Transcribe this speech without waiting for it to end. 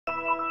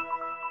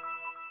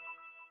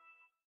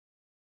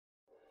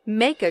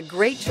Make a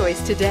great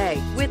choice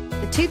today with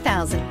the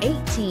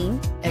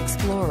 2018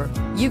 Explorer.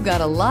 You've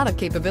got a lot of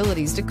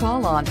capabilities to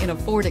call on in a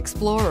Ford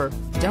Explorer.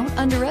 Don't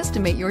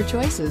underestimate your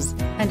choices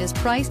and is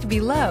priced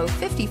below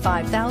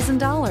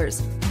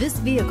 $55,000. This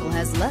vehicle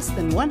has less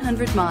than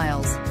 100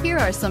 miles. Here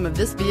are some of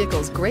this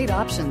vehicle's great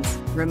options: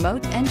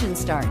 remote engine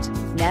start,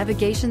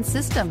 navigation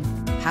system,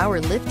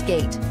 power lift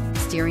gate,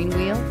 steering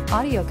wheel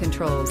audio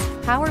controls,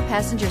 power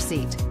passenger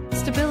seat,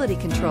 stability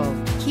control,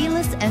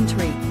 keyless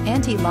entry,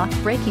 anti-lock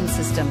braking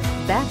system,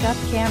 backup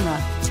camera,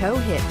 tow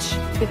hitch.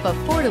 If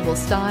affordable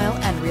style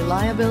and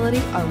reliability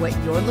are what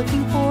you're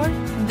looking for,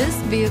 this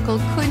vehicle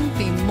couldn't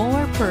be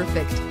more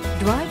perfect.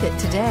 Drive it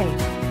today.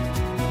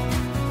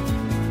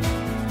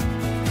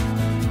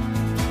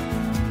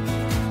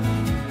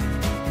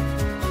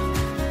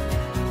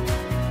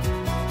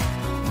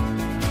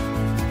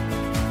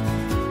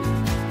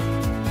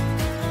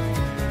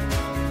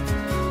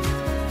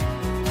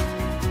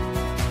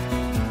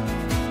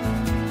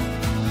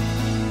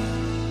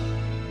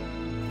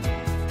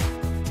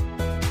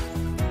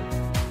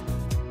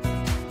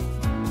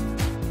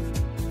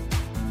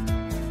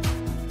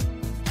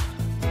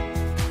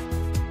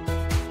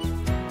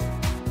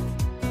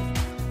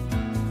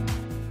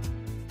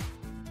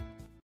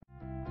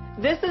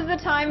 This is the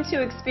time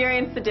to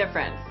experience the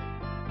difference.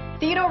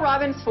 Theodore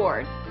Robins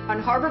Ford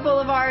on Harbor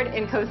Boulevard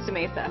in Costa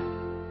Mesa.